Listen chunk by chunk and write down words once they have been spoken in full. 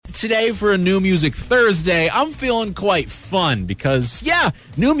today for a New Music Thursday, I'm feeling quite fun because,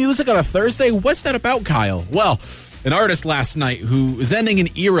 new music on a Thursday, what's that about, Kyle? Well, an artist last night who is ending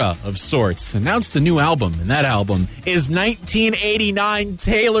an era of sorts announced a new album, and that album is 1989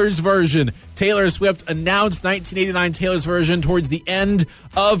 Taylor's Version. Taylor Swift announced 1989 Taylor's Version towards the end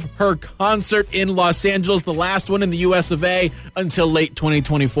of her concert in Los Angeles, the last one in the US of A, until late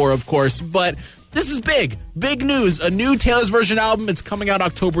 2024, of course. But this is big news. A new Taylor's Version album. It's coming out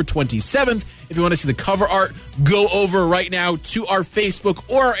October 27th. If you want to see the cover art, go over right now to our Facebook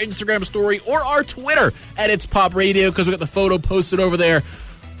or our Instagram story or our Twitter at It's Pop Radio because we got the photo posted over there.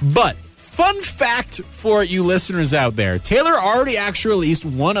 But fun fact for you listeners out there, Taylor already actually released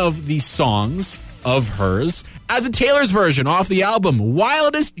one of the songs of hers as a Taylor's Version off the album.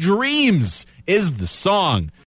 Wildest Dreams is the song.